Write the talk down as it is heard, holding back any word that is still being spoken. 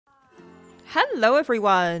Hello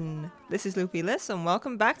everyone! This is Loopy Liss and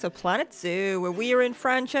welcome back to Planet Zoo, where we are in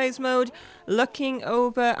franchise mode looking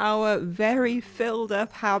over our very filled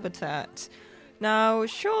up habitat. Now,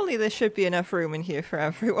 surely there should be enough room in here for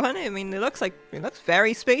everyone. I mean, it looks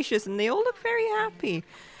very spacious and they all look very happy.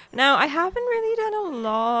 Now, I haven't really done a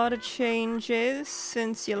lot of changes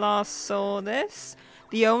since you last saw this.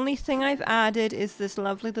 The only thing I've added is this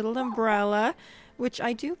lovely little umbrella, which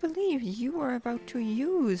I do believe you are about to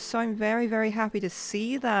use. So I'm very, very happy to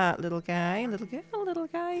see that, little guy, little girl, little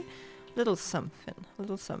guy, little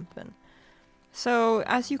something. So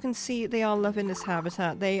as you can see, they are loving this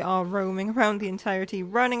habitat. They are roaming around the entirety,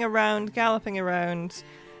 running around, galloping around,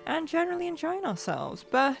 and generally enjoying ourselves.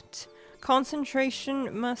 But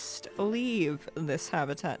concentration must leave this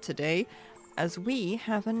habitat today, as we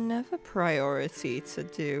have another priority to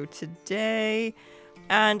do today.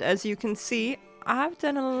 And as you can see, I've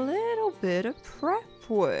done a little bit of prep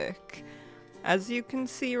work. As you can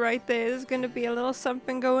see right there's going to be a little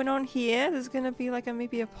something going on here. There's going to be like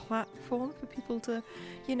maybe a platform for people to,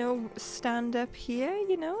 stand up here,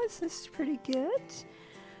 Is this pretty good?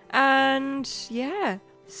 And yeah,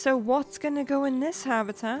 so what's going to go in this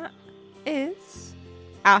habitat is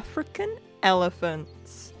African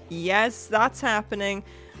elephants. Yes, that's happening.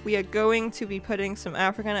 We are going to be putting some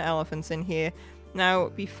African elephants in here. Now,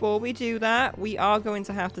 before we do that, we are going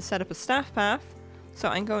to have to set up a staff path. So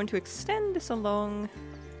I'm going to extend this along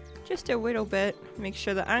just a little bit. Make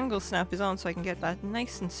sure the angle snap is on so I can get that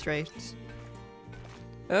nice and straight.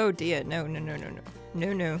 Oh dear, no.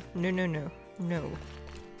 No.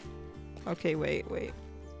 Okay, wait.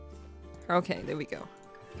 Okay, there we go.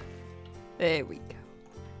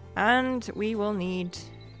 And we will need,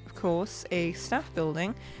 of course, a staff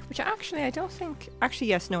building, which actually I don't think... Actually,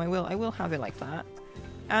 yes, no, I will have it like that.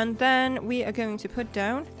 And then we are going to put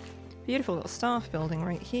down a beautiful little staff building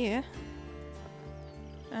right here.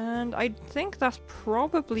 And I think that's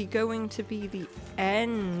probably going to be the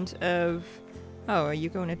end of... Oh, are you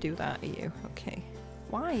going to do that, are you? Okay.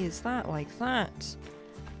 Why is that like that?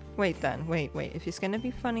 Wait then, wait. If it's going to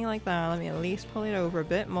be funny like that, let me at least pull it over a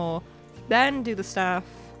bit more. Then do the staff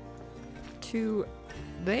to...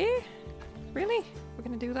 There? Really? We're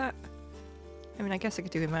gonna do that? I mean, I guess I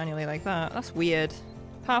could do it manually like that. That's weird.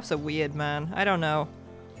 Paths are weird, man. I don't know.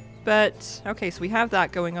 But, okay, so we have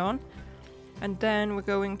that going on. And then we're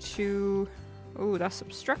going to... Oh, that's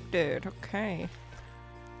obstructed. Okay.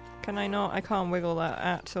 Can I not? I can't wiggle that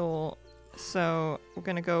at all. So, we're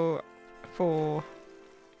gonna go for...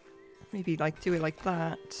 Maybe, do it like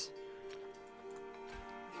that.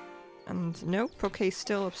 And nope, okay,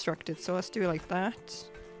 still obstructed, so let's do it like that.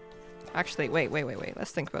 Actually, wait,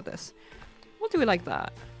 let's think about this. We'll do it like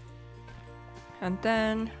that. And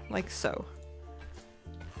then, like so.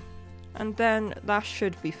 And then that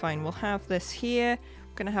should be fine. We'll have this here.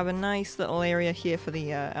 We're gonna have a nice little area here for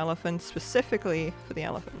the elephants, specifically for the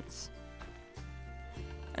elephants.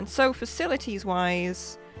 And so,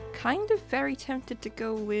 facilities-wise, kind of very tempted to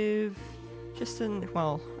go with...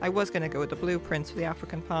 well, I was going to go with the blueprints for the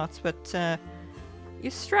African parts, but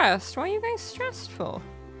you're stressed. Why are you guys stressed for?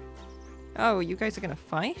 Oh, you guys are going to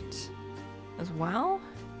fight as well?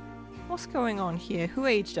 What's going on here? Who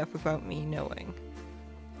aged up without me knowing?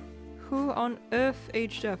 Who on earth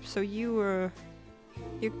aged up? So you're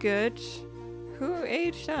good. Who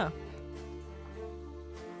aged up?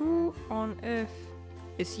 Who on earth?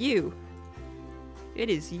 It's you. It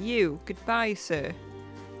is you. Goodbye, sir.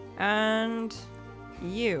 And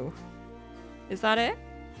you. Is that it?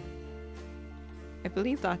 I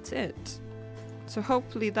believe that's it. So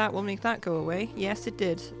hopefully that will make that go away. Yes, it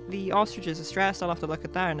did. The ostriches are stressed. I'll have to look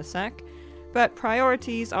at that in a sec. But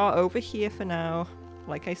priorities are over here for now,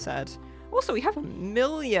 like I said. Also, we have 1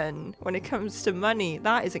 million when it comes to money.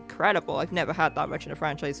 That is incredible. I've never had that much in a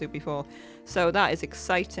franchise zoo before. So that is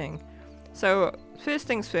exciting. So first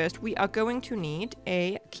things first, we are going to need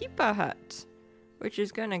a keeper hut, which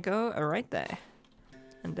is going to go right there.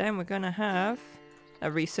 And then we're going to have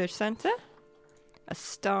a research center, a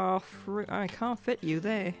staff room. Oh, I can't fit you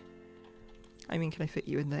there. I mean, can I fit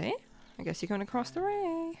you in there? I guess you're going to cross the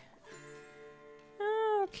ray.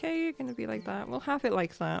 Oh, okay, you're going to be like that. We'll have it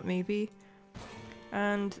like that, maybe.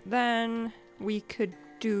 And then we could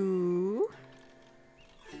do...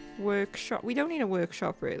 workshop. We don't need a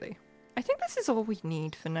workshop, really. I think this is all we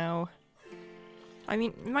need for now. I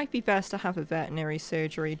mean, it might be best to have a veterinary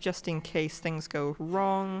surgery just in case things go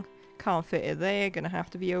wrong. Can't fit it there, gonna have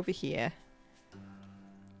to be over here.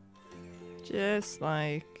 Just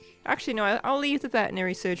like... Actually, no, I'll leave the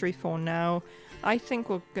veterinary surgery for now. I think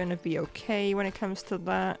we're gonna be okay when it comes to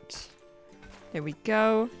that. There we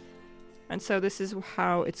go. And so this is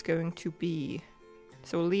how it's going to be.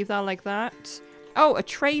 So we'll leave that like that. Oh, a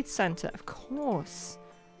trade center. Of course.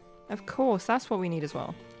 Of course, that's what we need as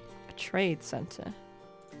well. A trade center.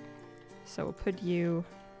 So we'll put you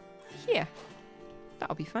here.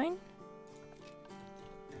 That'll be fine.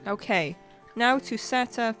 Okay. Now to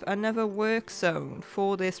set up another work zone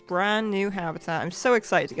for this brand new habitat. I'm so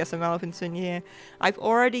excited to get some elephants in here. I've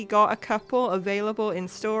already got a couple available in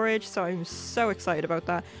storage, so I'm so excited about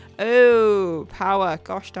that. Oh, power.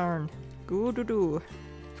 Gosh darn. Goo-doo-doo.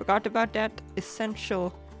 Forgot about that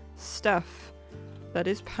essential stuff. That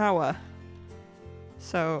is power.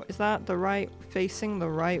 So, is that the right... facing the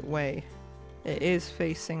right way? It is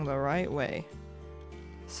facing the right way.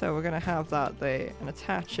 So we're going to have that there and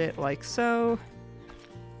attach it like so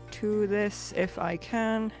to this if I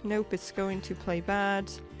can. Nope, it's going to play bad.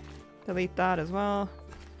 Delete that as well.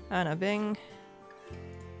 And a bing.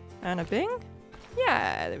 And a bing.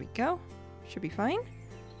 Yeah, there we go. Should be fine.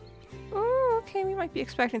 Oh, okay, we might be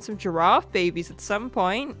expecting some giraffe babies at some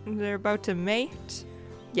point. They're about to mate.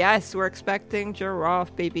 Yes, we're expecting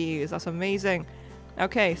giraffe babies. That's amazing.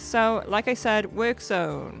 Okay, so like I said, work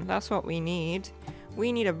zone. That's what we need.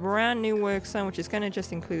 We need a brand new work zone, which is going to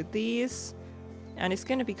just include these. And it's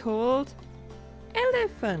going to be called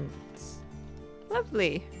elephants.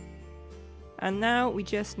 Lovely. And now we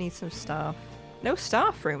just need some staff. No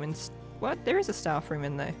staff room in... What? There is a staff room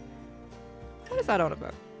in there. What is that all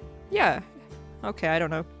about? Yeah. Okay, I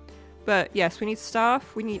don't know. But yes, we need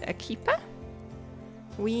staff. We need a keeper.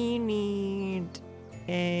 We need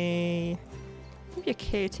a... maybe a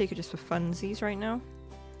caretaker just for funsies right now.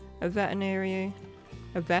 A veterinarian,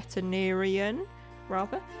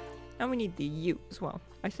 rather. And we need the ute as well.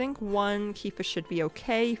 I think one keeper should be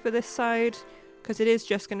okay for this side, because it is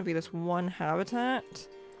just going to be this one habitat.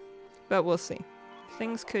 But we'll see.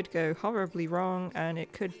 Things could go horribly wrong, and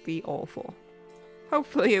it could be awful.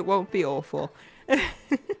 Hopefully it won't be awful.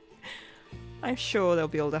 I'm sure they'll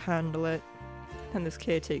be able to handle it. And this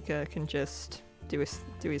caretaker can just do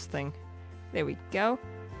his thing. There we go.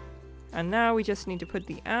 And now we just need to put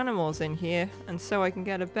the animals in here, and so I can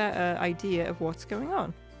get a better idea of what's going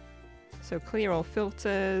on. So clear all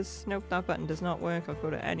filters. Nope, that button does not work. I'll go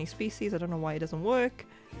to any species. I don't know why it doesn't work.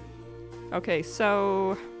 Okay,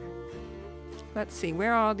 so... let's see,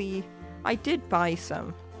 where are the... I did buy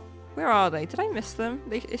some. Where are they? Did I miss them?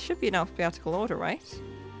 It should be in alphabetical order, right?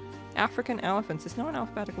 African elephants. It's not in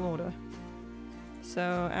alphabetical order. So,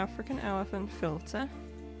 African elephant filter.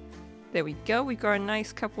 There we go. We got a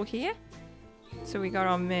nice couple here. So we got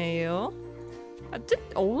our male. Did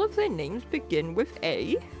all of their names begin with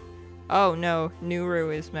A? Oh no,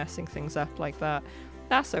 Nuru is messing things up like that.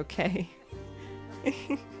 That's okay.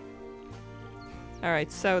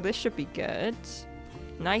 Alright, so this should be good.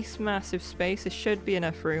 Nice massive space. It should be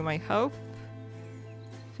enough room, I hope.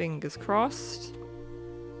 Fingers crossed.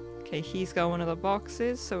 Okay, he's got one of the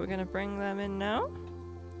boxes, so we're gonna bring them in now.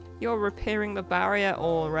 You're repairing the barrier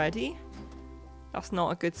already. That's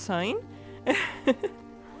not a good sign.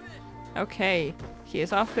 Okay,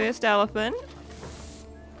 here's our first elephant.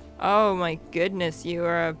 Oh my goodness, you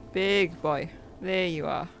are a big boy. There you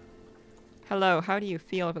are. Hello, how do you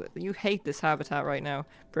feel about it? You hate this habitat right now.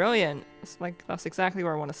 Brilliant. It's like, that's exactly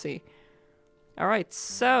what I want to see. Alright,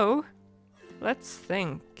 so let's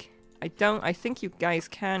think. I think you guys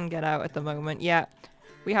can get out at the moment. Yeah,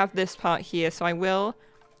 we have this part here, so I will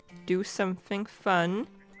do something fun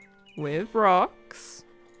with rocks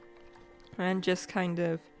and just kind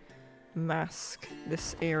of mask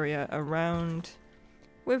this area around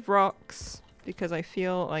with rocks, because I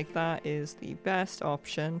feel like that is the best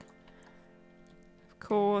option. Of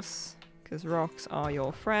course, because rocks are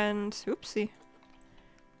your friend. Oopsie.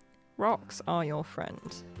 Rocks are your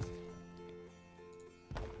friend.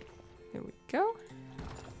 Here we go.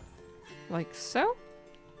 Like so.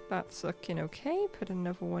 That's looking okay. Put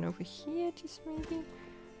another one over here, just maybe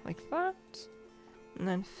like that. And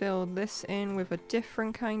then fill this in with a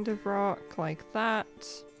different kind of rock, like that.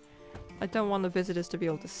 I don't want the visitors to be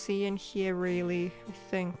able to see in here, really. I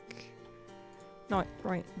think... not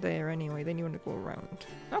right there anyway, then you want to go around.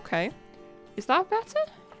 Okay. Is that better?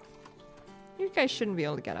 You guys shouldn't be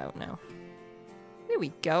able to get out now. There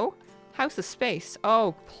we go. House of space.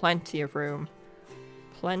 Oh, plenty of room.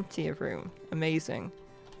 Plenty of room. Amazing.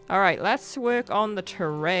 Alright, let's work on the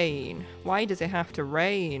terrain. Why does it have to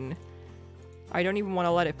rain? I don't even want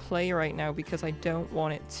to let it play right now because I don't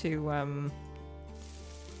want it to,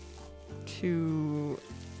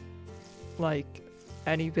 like,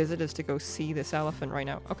 any visitors to go see this elephant right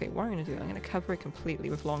now. Okay, what I'm going to do, I'm going to cover it completely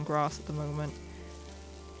with long grass at the moment.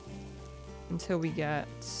 Until we get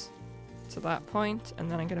to that point, and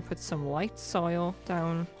then I'm going to put some light soil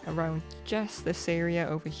down around just this area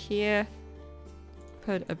over here.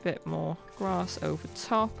 Put a bit more grass over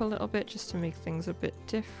top a little bit just to make things a bit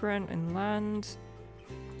different in land.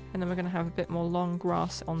 And then we're going to have a bit more long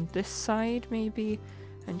grass on this side maybe,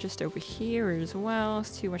 and just over here as well.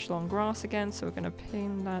 It's too much long grass again, so we're going to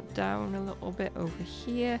pin that down a little bit over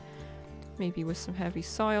here. Maybe with some heavy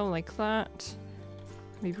soil like that.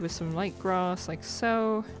 Maybe with some light grass like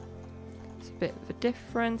so. It's a bit of a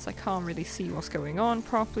difference. I can't really see what's going on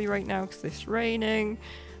properly right now because it's raining.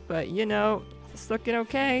 But you know, it's looking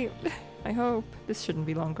okay. I hope. This shouldn't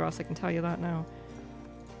be long grass, I can tell you that now.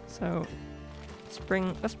 So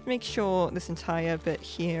let's make sure this entire bit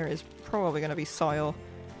here is probably going to be soil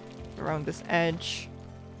around this edge.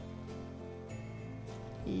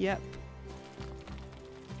 Yep.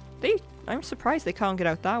 I'm surprised they can't get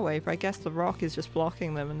out that way, but I guess the rock is just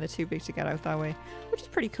blocking them and they're too big to get out that way, which is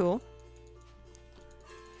pretty cool.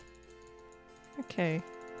 Okay.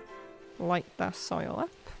 Light that soil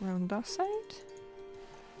up around that side.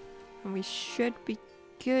 And we should be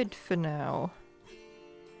good for now.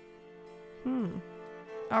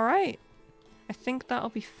 Alright. I think that'll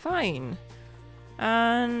be fine.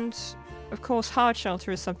 And of course hard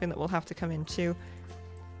shelter is something that we'll have to come into.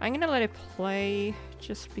 I'm gonna let it play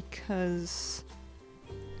just because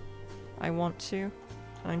I want to.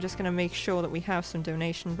 And I'm just gonna make sure that we have some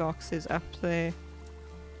donation boxes up there,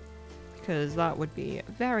 because that would be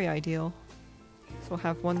very ideal. So we'll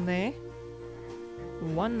have one there,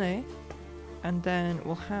 and then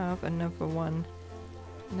we'll have another one,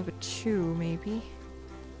 another two maybe,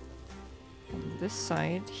 on this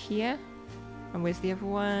side here. And where's the other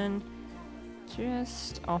one?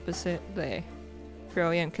 Just opposite there.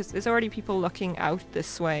 Brilliant, because there's already people looking out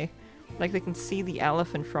this way. Like they can see the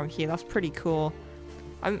elephant from here. That's pretty cool.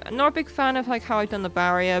 I'm not a big fan of like how I've done the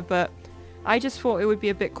barrier, but I just thought it would be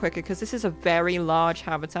a bit quicker because this is a very large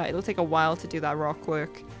habitat. It'll take a while to do that rock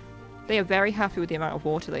work. They are very happy with the amount of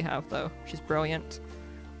water they have though, which is brilliant.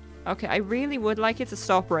 Okay, I really would like it to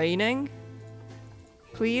stop raining.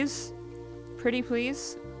 Please? Pretty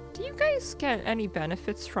please? Do you guys get any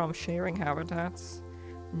benefits from sharing habitats?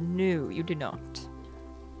 No, you do not.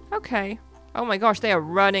 Okay. Oh my gosh, they are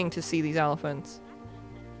running to see these elephants.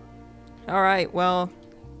 Alright, well,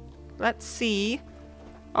 let's see.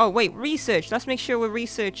 Oh, wait, research. Let's make sure we're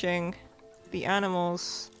researching the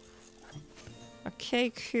animals. Okay,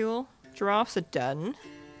 cool. Giraffes are done.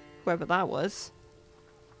 Whoever that was.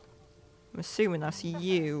 I'm assuming that's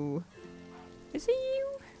you. Is it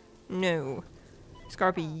you? No. It's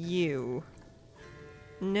gotta be you.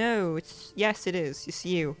 No, it's... Yes, it is. It's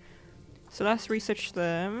you. So let's research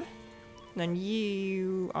them. And then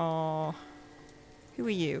you are... Who are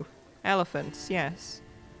you? Elephants, yes.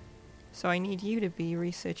 So I need you to be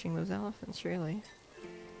researching those elephants, really.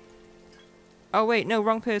 Oh wait, no,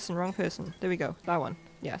 wrong person, wrong person. There we go, that one.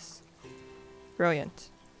 Yes. Brilliant.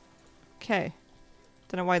 Okay.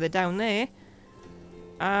 Don't know why they're down there.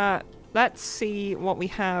 Let's see what we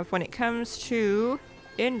have when it comes to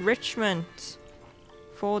enrichment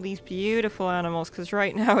for these beautiful animals, because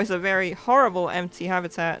right now is a very horrible empty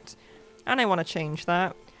habitat, and I want to change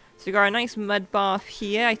that. So we got a nice mud bath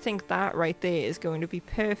here. I think that right there is going to be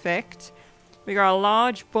perfect. We got a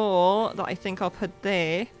large ball that I think I'll put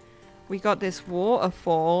there. We got this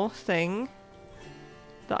waterfall thing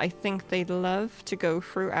that I think they'd love to go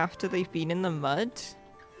through after they've been in the mud.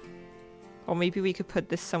 Or maybe we could put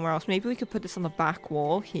this somewhere else. Maybe we could put this on the back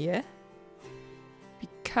wall here,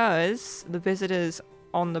 because the visitors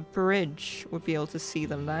on the bridge would be able to see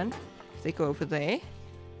them then if they go over there.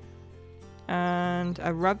 And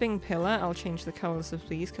a rubbing pillar. I'll change the colors of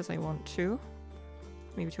these because I want to.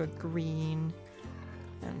 Maybe to a green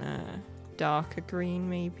and a darker green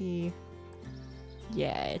maybe.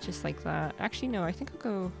 Yeah, just like that. Actually no, I think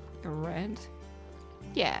I'll go a red.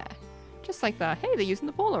 Yeah, just like that. Hey, they're using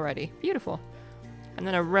the ball already. Beautiful. And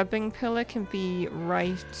then a rubbing pillar can be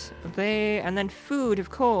right there. And then food, of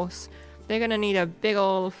course. They're gonna need a big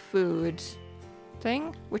old food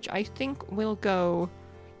thing, which I think will go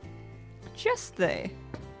just there.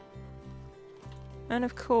 And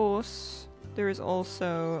of course, there is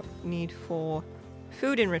also need for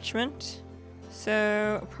food enrichment.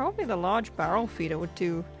 So probably the large barrel feeder would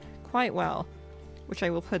do quite well, which I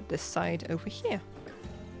will put this side over here.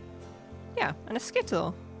 Yeah, and a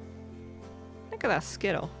skittle. Look at that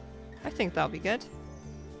skittle. I think that'll be good.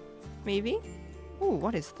 Maybe. Ooh,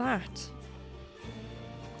 what is that?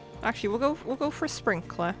 Actually, we'll go for a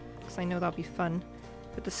sprinkler, because I know that'll be fun.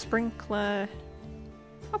 Put the sprinkler...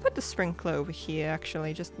 I'll put the sprinkler over here,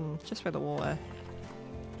 actually, just by the water.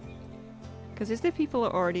 Because is there people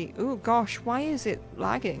that already... Oh gosh, why is it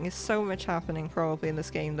lagging? There's so much happening probably in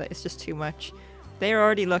this game that it's just too much. They're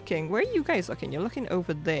already looking. Where are you guys looking? You're looking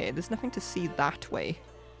over there. There's nothing to see that way.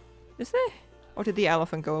 Is there? Or did the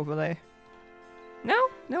elephant go over there? No?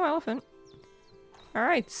 No elephant.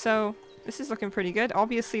 Alright, so this is looking pretty good.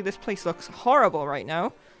 Obviously this place looks horrible right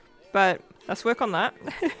now. But let's work on that.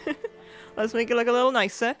 Let's make it look a little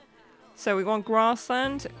nicer. So we want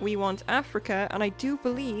grassland, we want Africa, and I do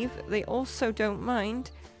believe they also don't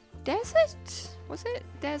mind desert. Was it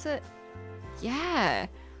desert? Yeah.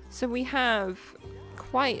 So we have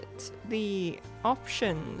quite the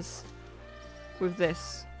options with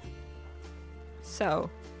this. So,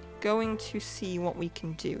 going to see what we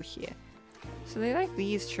can do here. So they like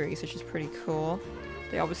these trees, which is pretty cool.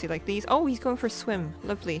 They obviously like these. Oh, he's going for a swim.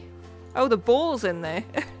 Lovely. Oh, the ball's in there.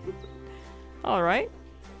 Alright.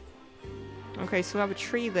 Okay, so we have a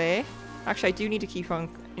tree there. Actually, I do need to keep on...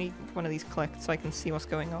 I need one of these clicked so I can see what's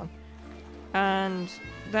going on. And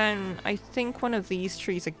then I think one of these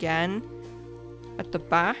trees again at the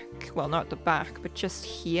back. Well, not at the back, but just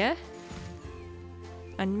here.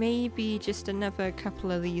 And maybe just another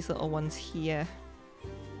couple of these little ones here.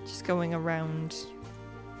 Just going around.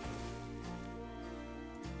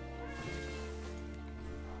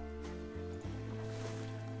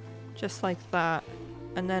 Just like that.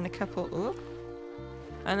 And then a couple... Ooh.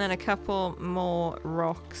 And then a couple more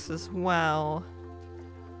rocks as well.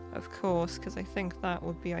 Of course, because I think that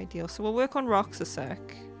would be ideal. So we'll work on rocks a sec.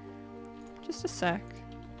 Just a sec.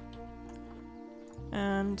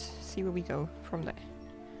 And see where we go from there.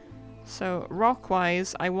 So,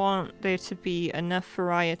 rock-wise, I want there to be enough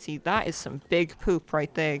variety. That is some big poop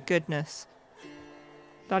right there. Goodness.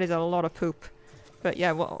 That is a lot of poop. But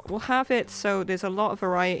yeah, we'll have it so there's a lot of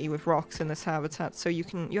variety with rocks in this habitat. So you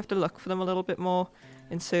have to look for them a little bit more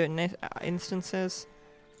in certain instances.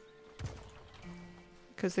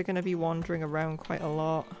 Because they're going to be wandering around quite a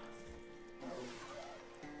lot.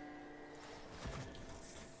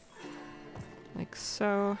 Like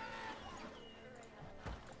so.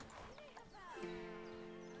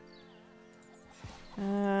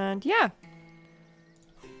 And yeah.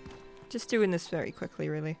 Just doing this very quickly,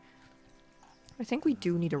 really. I think we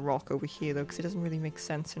do need a rock over here, though, because it doesn't really make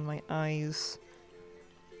sense in my eyes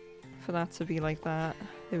for that to be like that.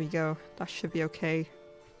 There we go. That should be okay.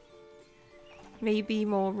 Maybe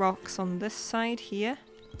more rocks on this side here.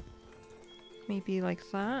 Maybe like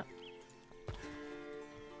that.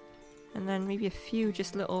 And then maybe a few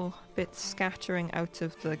just little bits scattering out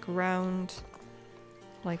of the ground.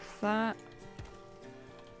 Like that.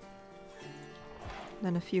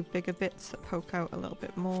 Then a few bigger bits that poke out a little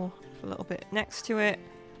bit more, a little bit next to it.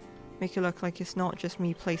 Make it look like it's not just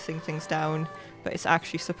me placing things down, but it's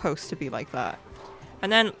actually supposed to be like that.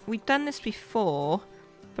 And then, we've done this before,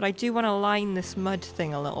 but I do want to line this mud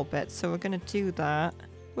thing a little bit, so we're going to do that.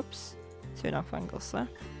 Whoops, turn off angles there.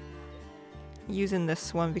 Using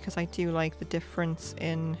this one because I do like the difference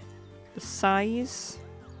in the size.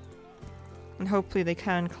 And hopefully they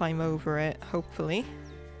can climb over it, hopefully.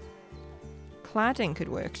 Cladding could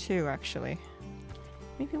work too, actually.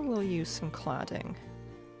 Maybe we'll use some cladding.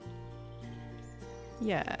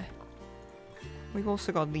 Yeah. We've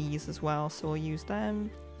also got these as well, so we'll use them.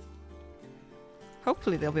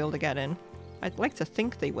 Hopefully they'll be able to get in. I'd like to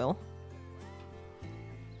think they will.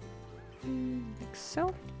 Like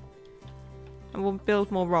so. And we'll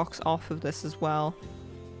build more rocks off of this as well.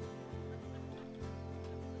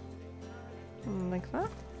 Like that.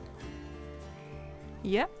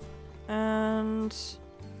 Yep. And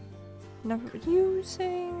now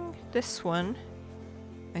using this one,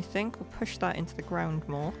 I think we'll push that into the ground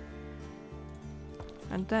more.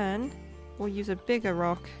 And then we'll use a bigger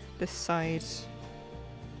rock this side,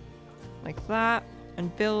 like that,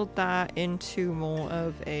 and build that into more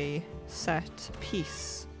of a set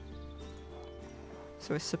piece.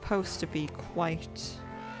 So it's supposed to be quite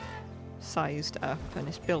sized up, and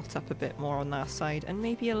it's built up a bit more on that side, and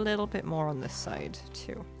maybe a little bit more on this side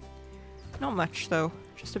too. Not much though,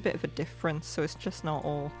 just a bit of a difference, so it's just not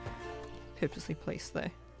all purposely placed there.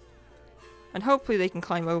 And hopefully they can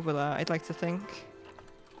climb over that, I'd like to think.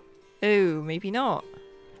 Ooh, maybe not.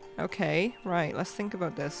 Okay, right, let's think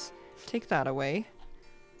about this. Take that away.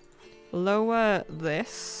 Lower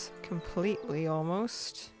this completely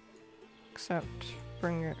almost. Except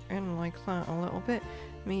bring it in like that a little bit.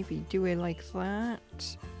 Maybe do it like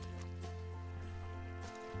that.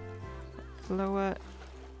 Lower,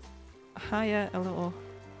 higher a little.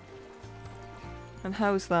 And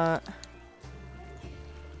how's that?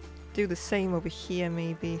 Do the same over here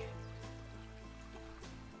maybe.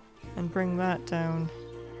 And bring that down.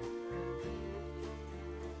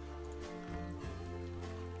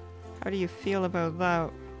 How do you feel about that?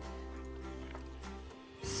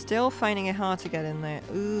 Still finding it hard to get in there.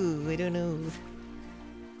 Ooh, I don't know.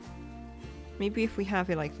 Maybe if we have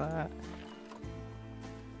it like that.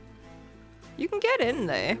 You can get in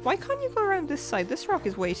there. Why can't you go around this side? This rock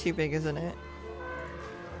is way too big, isn't it?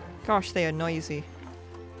 Gosh, they are noisy.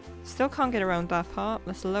 Still can't get around that part.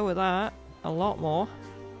 Let's lower that a lot more.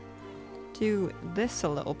 Do this a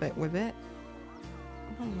little bit with it.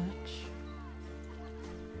 Not much.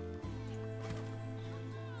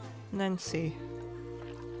 And then see.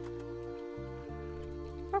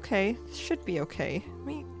 Okay, this should be okay. Let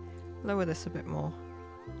me lower this a bit more.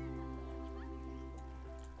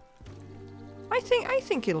 I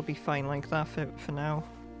think it'll be fine like that for now.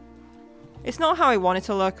 It's not how I want it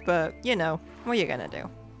to look, but you know, what are you gonna do?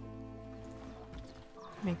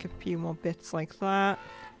 Make a few more bits like that.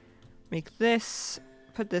 Make this,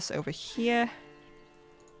 put this over here.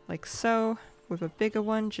 Like so, with a bigger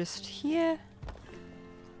one just here.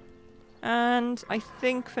 And I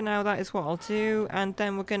think for now that is what I'll do, and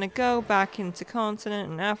then we're gonna go back into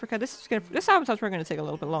continent and Africa. This habitat's probably gonna take a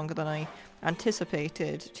little bit longer than I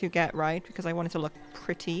anticipated to get right because I want it to look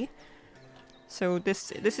pretty. So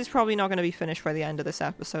this is probably not gonna be finished by the end of this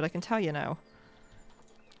episode, I can tell you now.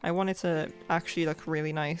 I want it to actually look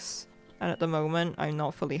really nice, and at the moment I'm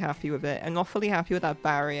not fully happy with it. I'm not fully happy with that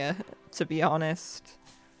barrier, to be honest.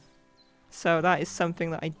 So that is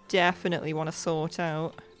something that I definitely want to sort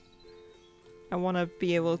out. I want to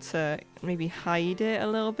be able to maybe hide it a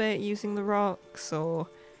little bit using the rocks or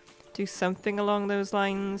do something along those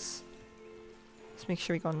lines. Let's make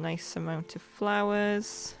sure we got a nice amount of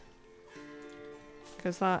flowers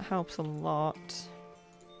because that helps a lot.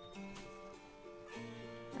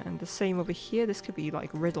 And the same over here. This could be like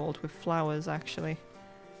riddled with flowers actually.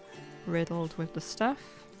 Riddled with the stuff.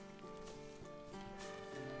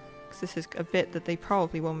 Because this is a bit that they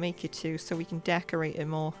probably won't make it to, so we can decorate it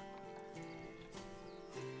more.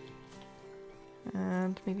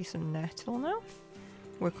 And maybe some nettle now.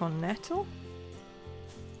 Work on nettle.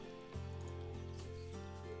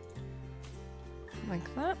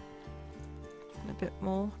 Like that. And a bit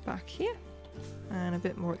more back here. And a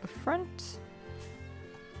bit more at the front.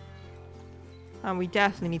 And we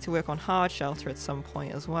definitely need to work on hard shelter at some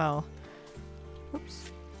point as well.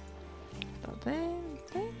 Oops. That there.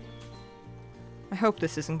 I hope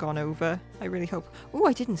this isn't gone over. I really hope. Oh,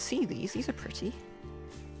 I didn't see these. These are pretty.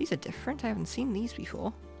 These are different. I haven't seen these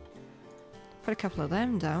before. Put a couple of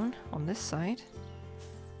them down on this side.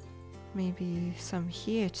 Maybe some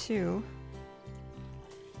here too.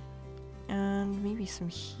 And maybe some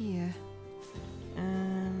here.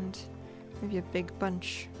 And maybe a big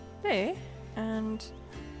bunch there. And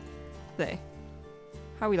there.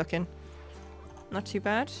 How are we looking? Not too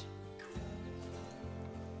bad.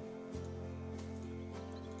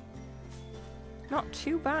 Not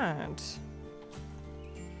too bad.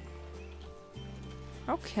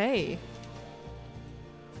 Okay.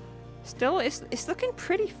 Still, it's looking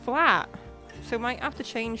pretty flat. So might have to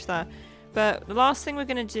change that. But the last thing we're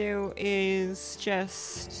going to do is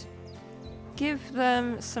just give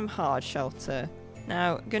them some hard shelter.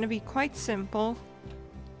 Now, going to be quite simple.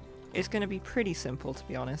 It's going to be pretty simple, to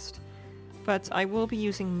be honest. But I will be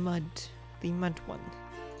using mud. The mud one.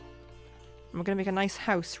 And we're going to make a nice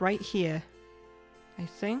house right here. I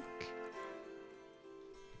think.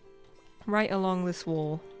 Right along this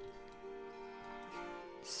wall.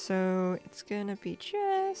 So it's gonna be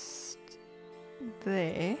just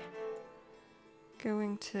there.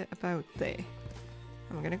 Going to about there.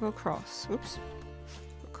 And we're gonna go across. Oops.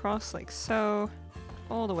 Across like so.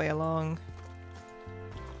 All the way along.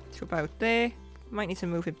 To about there. Might need to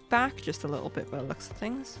move it back just a little bit by the looks of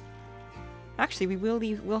things. Actually,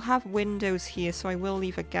 we'll have windows here, so I will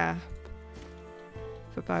leave a gap.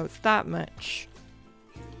 Of about that much.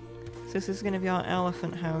 So this is going to be our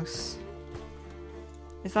elephant house.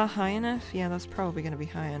 Is that high enough? Yeah, that's probably going to be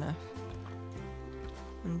high enough.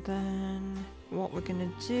 And then what we're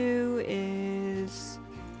going to do is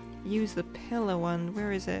use the pillar one.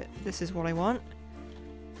 Where is it? This is what I want.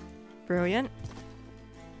 Brilliant.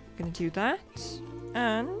 I'm going to do that.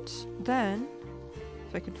 And then,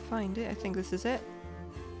 if I could find it, I think this is it.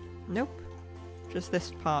 Nope. Just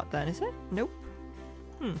this part then, is it? Nope.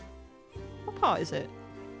 What part is it?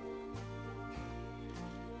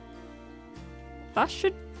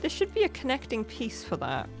 There should be a connecting piece for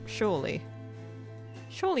that, surely.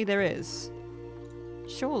 Surely there is.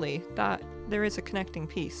 Surely that there is a connecting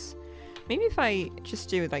piece. Maybe if I just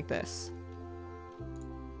do it like this.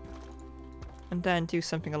 And then do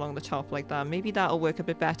something along the top like that. Maybe that'll work a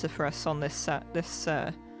bit better for us on this this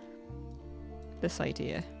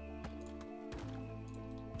idea.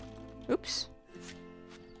 Oops.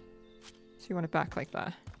 So you want it back like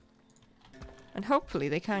that. And hopefully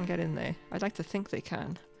they can get in there. I'd like to think they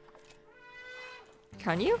can.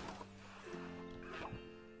 Can you?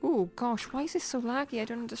 Oh gosh, why is this so laggy? I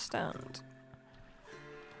don't understand.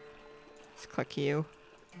 Let's click you.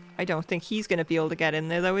 I don't think he's going to be able to get in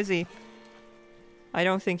there though, is he? I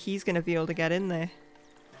don't think he's going to be able to get in there.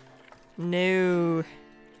 No.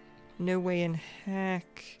 No way in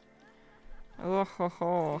heck. Oh ho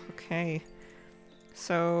ho. Okay.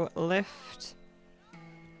 So, lift.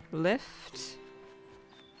 Lift.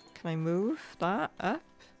 Can I move that up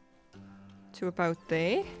to about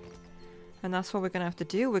there? And that's what we're going to have to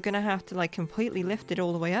do. We're going to have to like completely lift it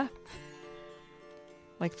all the way up.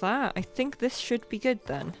 Like that. I think this should be good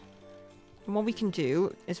then. And what we can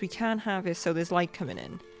do is we can have it so there's light coming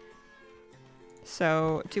in.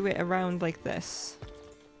 So do it around like this.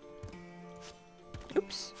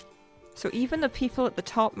 Oops. So even the people at the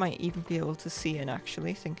top might even be able to see in,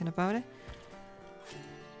 actually, thinking about it.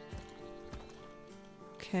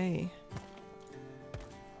 Okay.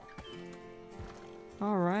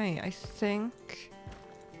 Alright, I think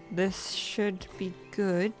this should be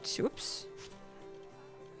good. Oops.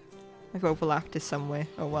 I've overlapped it somewhere.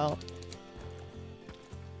 Oh well.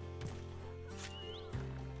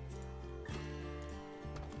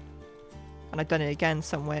 And I've done it again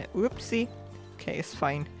somewhere. Oopsie. Okay, it's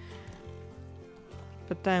fine.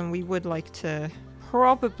 But then we would like to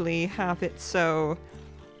probably have it so...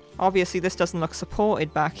 Obviously this doesn't look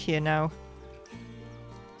supported back here now.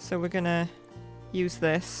 So we're gonna use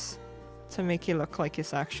this to make it look like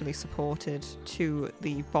it's actually supported to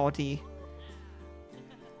the body.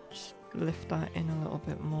 Just lift that in a little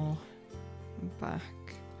bit more. Back.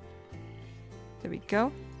 There we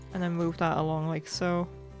go. And then move that along like so.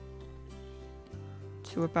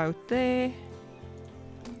 To about there.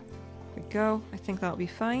 There we go. I think that'll be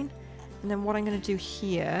fine. And then what I'm going to do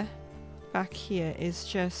here, back here, is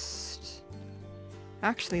just...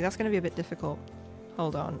 Actually, that's going to be a bit difficult.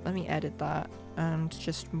 Hold on. Let me edit that and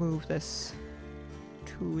just move this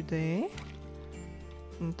to there.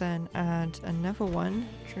 And then add another one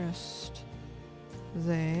just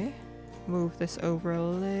there. Move this over a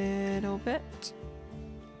little bit.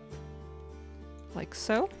 Like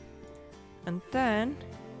so. And then,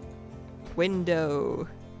 window.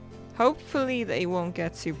 Hopefully they won't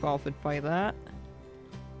get too bothered by that.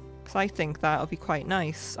 Because I think that'll be quite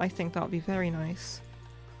nice. I think that'll be very nice.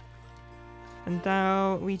 And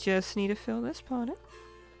now we just need to fill this part in.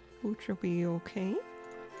 Which will be okay.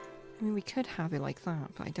 I mean, we could have it like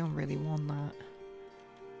that, but I don't really want that.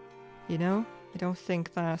 You know? I don't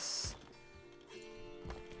think that's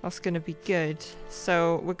gonna be good.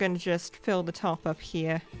 So we're gonna just fill the top up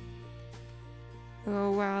here.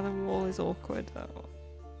 Oh wow, the wall is awkward though.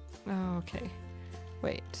 Oh, okay.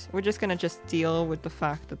 Wait, we're just gonna just deal with the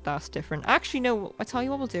fact that that's different. Actually, no, I tell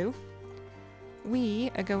you what we'll do.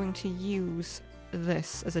 We are going to use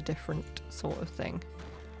this as a different sort of thing.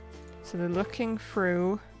 So they're looking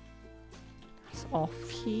through... That's off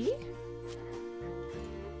key.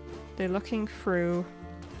 They're looking through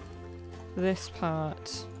this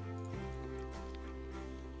part.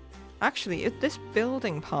 Actually, if this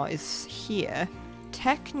building part is here,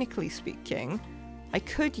 technically speaking, I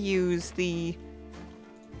could use the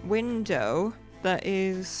window that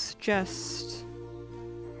is just...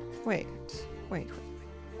 Wait.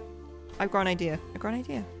 I've got an idea.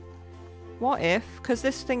 What if, because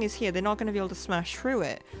this thing is here, they're not going to be able to smash through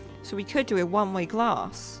it. So we could do a one-way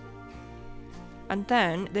glass. And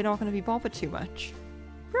then they're not going to be bothered too much.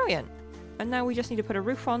 Brilliant. And now we just need to put a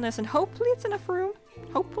roof on this and hopefully it's enough room.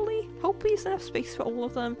 Hopefully it's enough space for all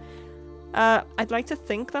of them. I'd like to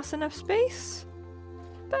think that's enough space,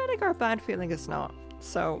 but I got a bad feeling it's not.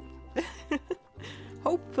 So,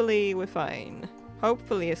 hopefully we're fine.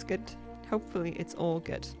 Hopefully it's good. Hopefully it's all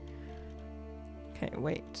good. Okay,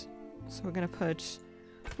 wait. So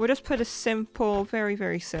we'll just put a simple, very,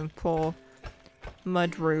 very simple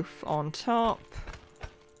mud roof on top.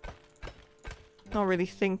 Not really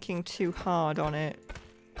thinking too hard on it.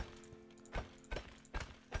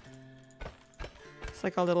 It's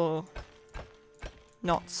like a little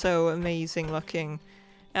not so amazing looking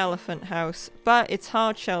elephant house, but it's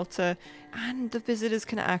hard shelter and the visitors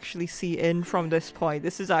can actually see in from this point.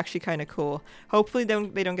 This is actually kind of cool. Hopefully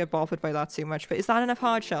they don't get bothered by that too much, but is that enough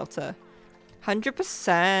hard shelter?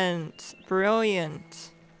 100%.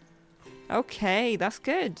 Brilliant. Okay, that's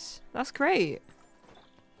good. That's great.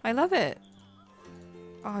 I love it.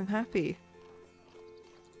 Oh, I'm happy.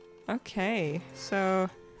 Okay, so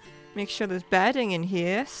make sure there's bedding in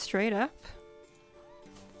here, straight up.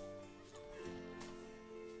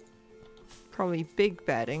 probably big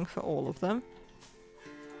bedding for all of them.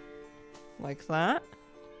 Like that.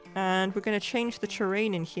 And we're going to change the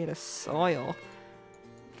terrain in here to soil.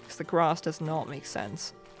 Because the grass does not make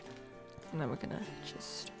sense. And then we're going to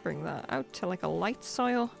just bring that out to like a light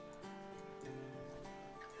soil.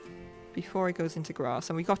 Before it goes into grass.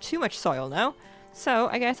 And we got too much soil now. So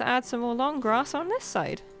I get to add some more long grass on this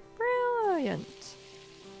side. Brilliant.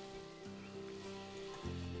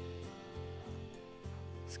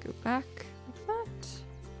 Let's go back like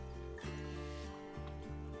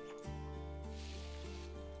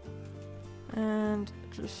that. And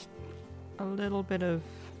just a little bit of...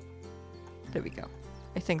 There we go.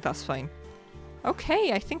 I think that's fine.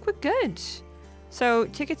 Okay, I think we're good. So,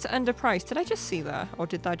 tickets are underpriced. Did I just see that? Or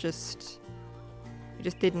did that just... It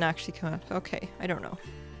just didn't actually come up. Okay, I don't know.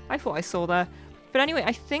 I thought I saw that. But anyway,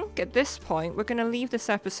 I think at this point, we're going to leave this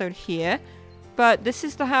episode here. But this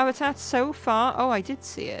is the habitat so far. Oh, I did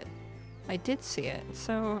see it. I did see it.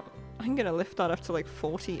 So, I'm going to lift that up to like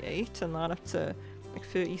 48 and that up to like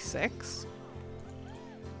 36.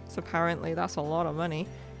 So apparently that's a lot of money.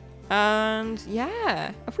 And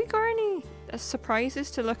yeah, have we got any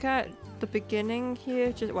surprises to look at the beginning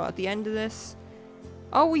here? Just, well, at the end of this.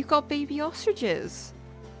 Oh, we've got baby ostriches.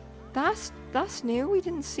 That's new. We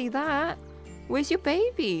didn't see that. Where's your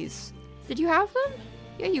babies? Did you have them?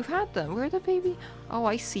 Yeah, you've had them. Where are the baby? Oh,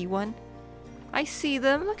 I see one. I see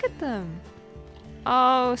them. Look at them.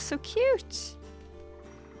 Oh, so cute.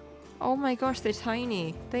 Oh my gosh, they're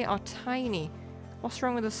tiny. They are tiny. What's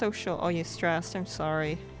wrong with the social? Oh, you're stressed. I'm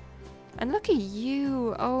sorry. And look at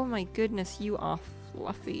you. Oh my goodness, you are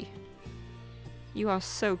fluffy. You are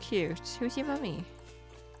so cute. Who's your mummy?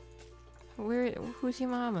 Who's your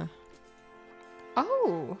mama?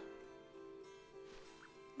 Oh!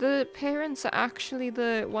 The parents are actually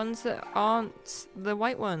the ones that aren't the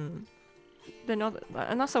white one. They're not,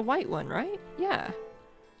 and that's a white one, right? Yeah.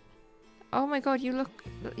 Oh my god, you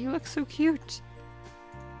look so cute.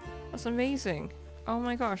 That's amazing. Oh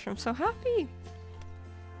my gosh, I'm so happy.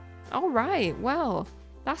 Alright, well,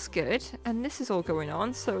 that's good. And this is all going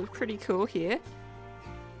on, so pretty cool here.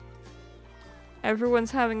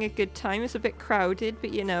 Everyone's having a good time. It's a bit crowded,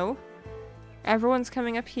 but you know. Everyone's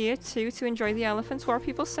coming up here too to enjoy the elephants. What are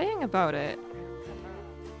people saying about it?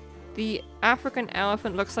 The African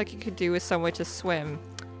elephant looks like it could do with somewhere to swim.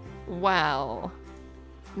 Well,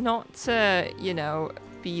 not to, you know,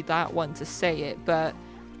 be that one to say it, but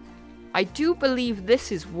I do believe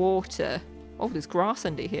this is water. Oh, there's grass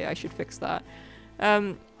under here. I should fix that.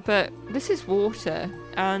 But this is water,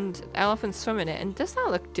 and elephants swim in it. And does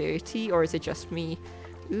that look dirty, or is it just me?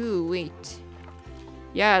 Ooh, wait.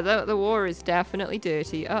 Yeah, the water is definitely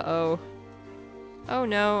dirty. Uh-oh. Oh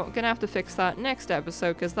no, I'm gonna have to fix that next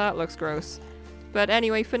episode, because that looks gross. But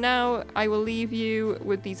anyway, for now, I will leave you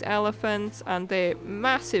with these elephants and their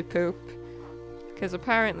massive poop. Because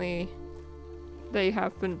apparently they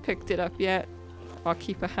haven't picked it up yet. Our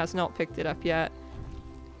keeper has not picked it up yet.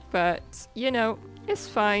 But, you know, it's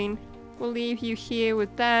fine. We'll leave you here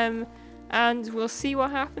with them. And we'll see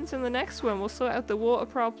what happens in the next one. We'll sort out the water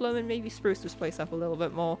problem and maybe spruce this place up a little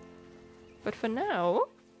bit more. But for now,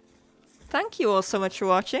 thank you all so much for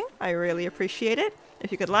watching. I really appreciate it.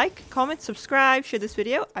 If you could like, comment, subscribe, share this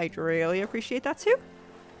video, I'd really appreciate that too.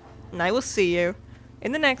 And I will see you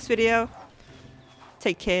in the next video.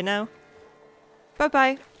 Take care now.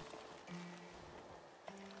 Bye-bye.